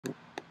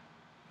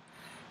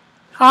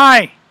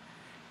Hi,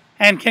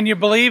 and can you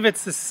believe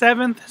it's the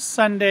seventh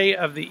Sunday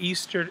of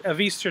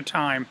Easter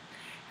time?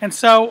 And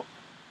so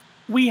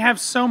we have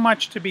so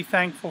much to be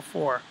thankful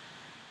for.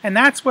 And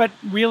that's what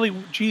really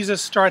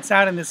Jesus starts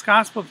out in this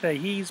gospel today.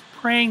 He's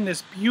praying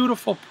this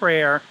beautiful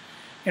prayer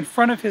in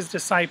front of his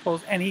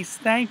disciples, and he's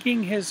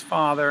thanking his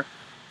Father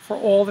for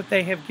all that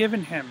they have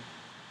given him,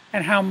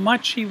 and how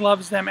much he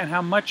loves them and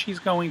how much he's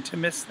going to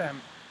miss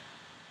them,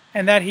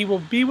 and that he will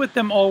be with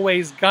them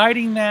always,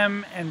 guiding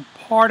them and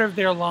part of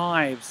their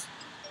lives.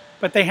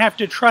 But they have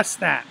to trust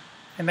that,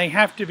 and they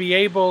have to be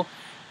able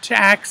to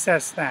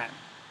access that.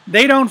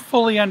 They don't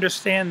fully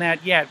understand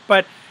that yet,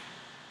 but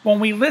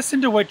when we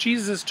listen to what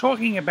Jesus is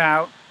talking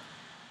about,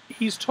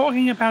 he's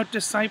talking about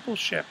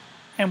discipleship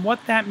and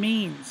what that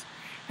means.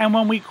 And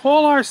when we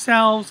call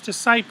ourselves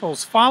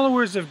disciples,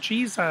 followers of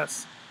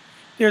Jesus,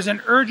 there's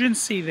an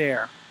urgency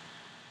there.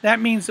 That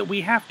means that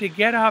we have to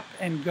get up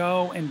and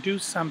go and do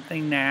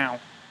something now.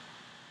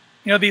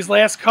 You know, these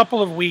last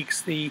couple of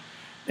weeks, they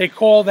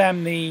call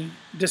them the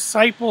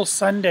Disciple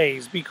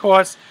Sundays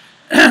because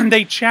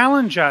they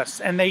challenge us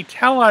and they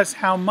tell us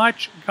how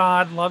much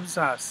God loves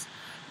us,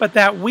 but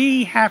that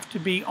we have to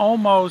be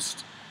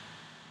almost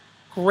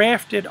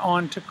grafted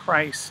onto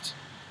Christ.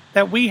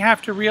 That we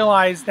have to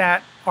realize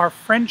that our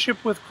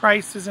friendship with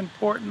Christ is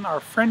important, our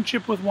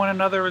friendship with one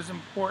another is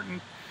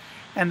important,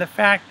 and the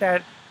fact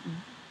that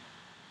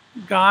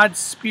God's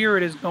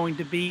Spirit is going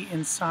to be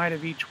inside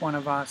of each one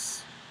of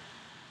us.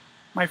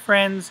 My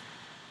friends,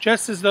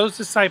 just as those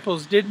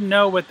disciples didn't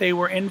know what they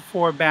were in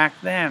for back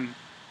then,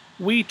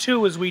 we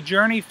too, as we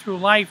journey through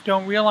life,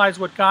 don't realize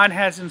what God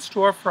has in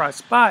store for us.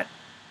 But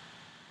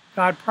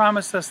God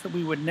promised us that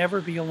we would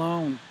never be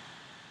alone,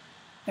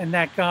 and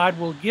that God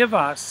will give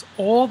us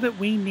all that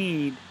we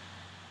need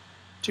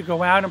to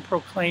go out and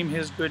proclaim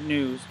his good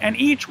news. And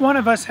each one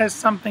of us has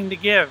something to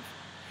give.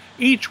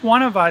 Each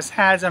one of us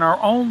has, in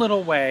our own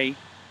little way,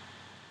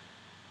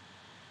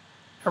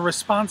 a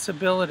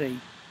responsibility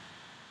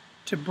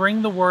to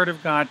bring the Word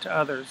of God to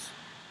others.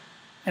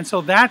 And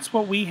so that's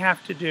what we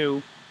have to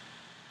do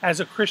as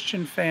a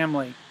Christian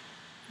family,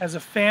 as a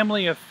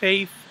family of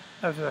faith,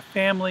 as a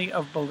family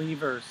of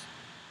believers.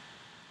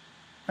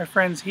 My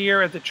friends,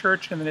 here at the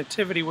Church in the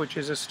Nativity, which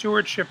is a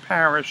stewardship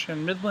parish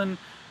in Midland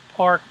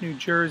Park, New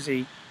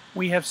Jersey,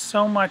 we have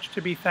so much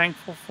to be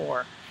thankful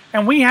for.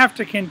 And we have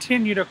to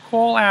continue to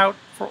call out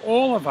for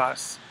all of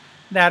us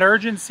that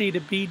urgency to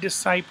be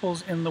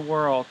disciples in the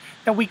world.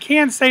 That we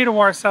can't say to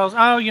ourselves,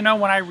 oh, you know,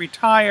 when I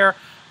retire,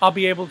 I'll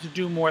be able to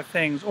do more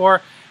things.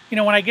 Or, you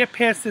know, when I get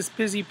past this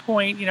busy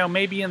point, you know,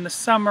 maybe in the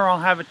summer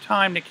I'll have a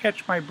time to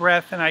catch my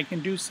breath and I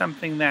can do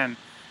something then.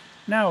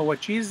 No,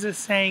 what Jesus is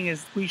saying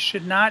is we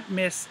should not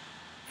miss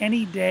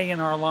any day in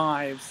our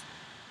lives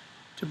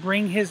to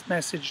bring his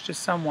message to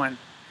someone.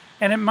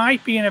 And it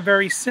might be in a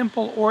very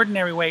simple,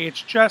 ordinary way.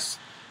 It's just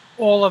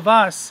all of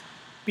us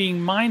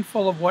being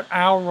mindful of what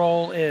our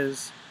role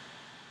is.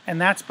 And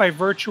that's by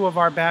virtue of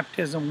our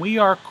baptism. We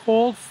are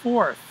called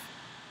forth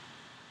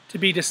to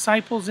be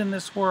disciples in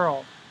this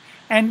world.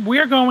 And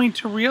we're going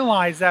to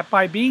realize that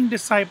by being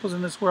disciples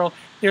in this world,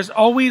 there's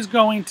always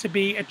going to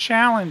be a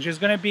challenge. There's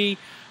going to be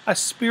a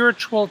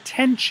spiritual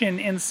tension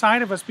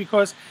inside of us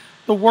because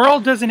the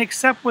world doesn't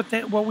accept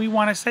what we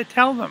want to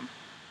tell them.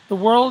 The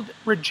world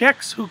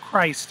rejects who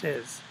Christ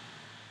is.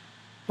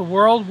 The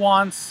world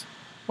wants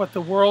what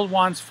the world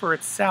wants for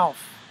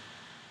itself,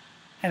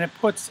 and it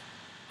puts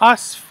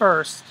us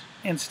first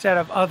instead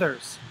of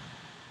others.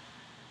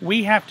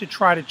 We have to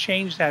try to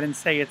change that and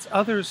say it's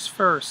others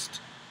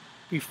first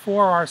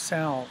before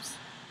ourselves,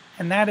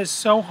 and that is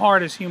so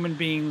hard as human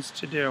beings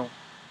to do.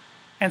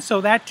 And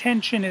so that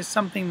tension is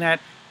something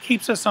that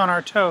keeps us on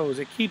our toes.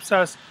 It keeps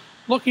us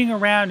looking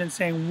around and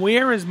saying,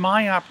 where is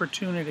my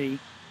opportunity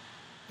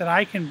that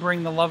I can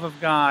bring the love of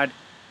God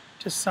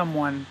to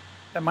someone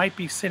that might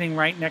be sitting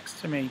right next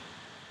to me,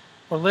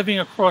 or living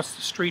across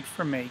the street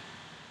from me,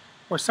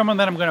 or someone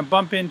that I'm going to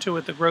bump into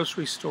at the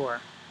grocery store.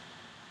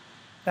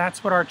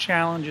 That's what our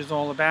challenge is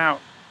all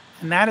about.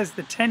 And that is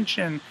the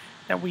tension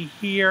that we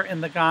hear in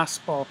the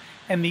gospel,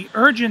 and the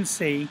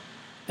urgency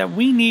that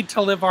we need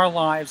to live our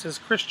lives as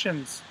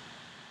Christians.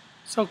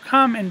 So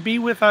come and be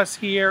with us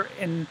here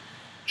in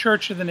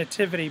Church of the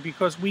Nativity,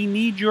 because we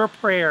need your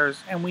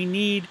prayers and we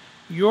need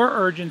your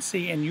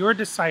urgency and your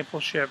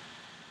discipleship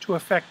to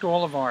affect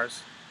all of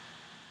ours.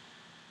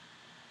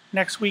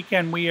 Next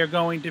weekend we are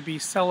going to be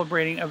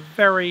celebrating a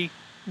very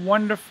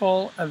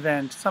wonderful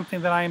event,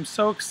 something that I am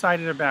so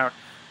excited about.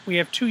 We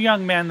have two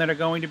young men that are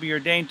going to be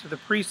ordained to the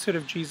priesthood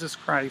of Jesus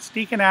Christ.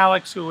 Deacon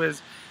Alex, who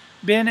has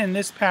been in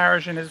this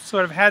parish and has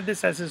sort of had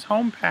this as his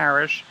home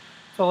parish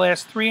for the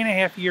last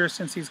 3.5 years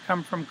since he's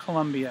come from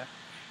Colombia.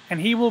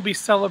 And he will be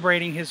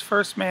celebrating his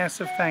first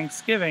Mass of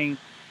Thanksgiving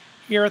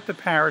here at the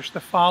parish the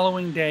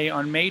following day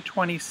on May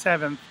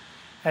 27th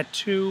at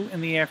 2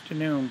 in the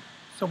afternoon.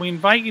 So we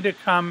invite you to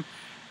come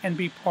and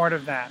be part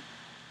of that.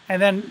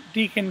 And then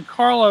Deacon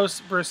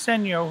Carlos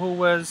Briceño, who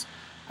was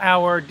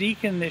our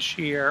deacon this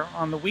year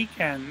on the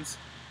weekends,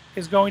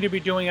 is going to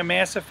be doing a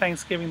Mass of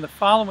Thanksgiving the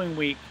following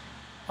week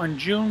on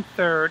June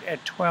 3rd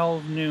at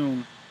 12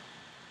 noon.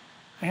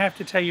 I have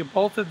to tell you,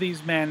 both of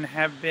these men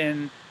have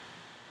been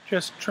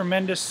just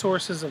tremendous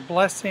sources of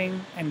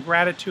blessing and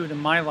gratitude in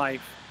my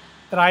life,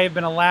 that I have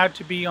been allowed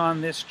to be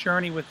on this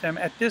journey with them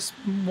at this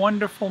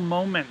wonderful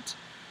moment.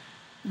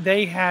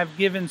 They have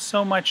given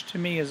so much to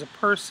me as a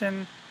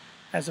person,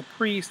 as a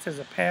priest, as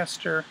a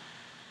pastor,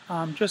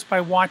 just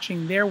by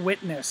watching their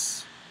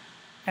witness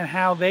and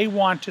how they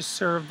want to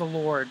serve the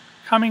Lord,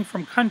 coming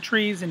from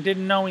countries and not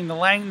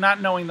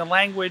knowing the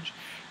language,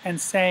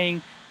 and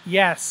saying,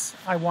 yes,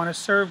 I want to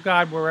serve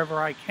God wherever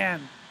I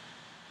can.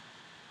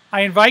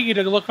 I invite you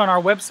to look on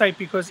our website,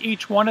 because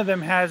each one of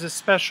them has a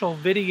special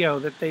video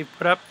that they've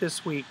put up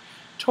this week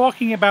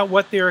talking about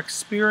what their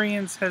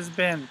experience has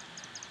been.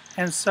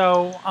 And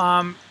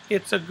so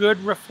it's a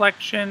good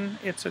reflection,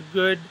 it's a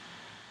good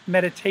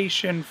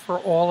meditation for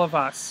all of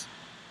us.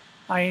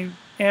 I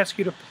ask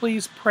you to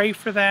please pray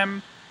for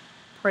them,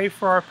 pray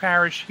for our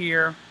parish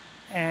here,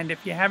 and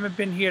if you haven't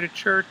been here to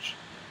church,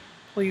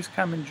 please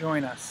come and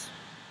join us.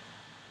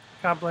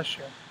 God bless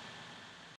you.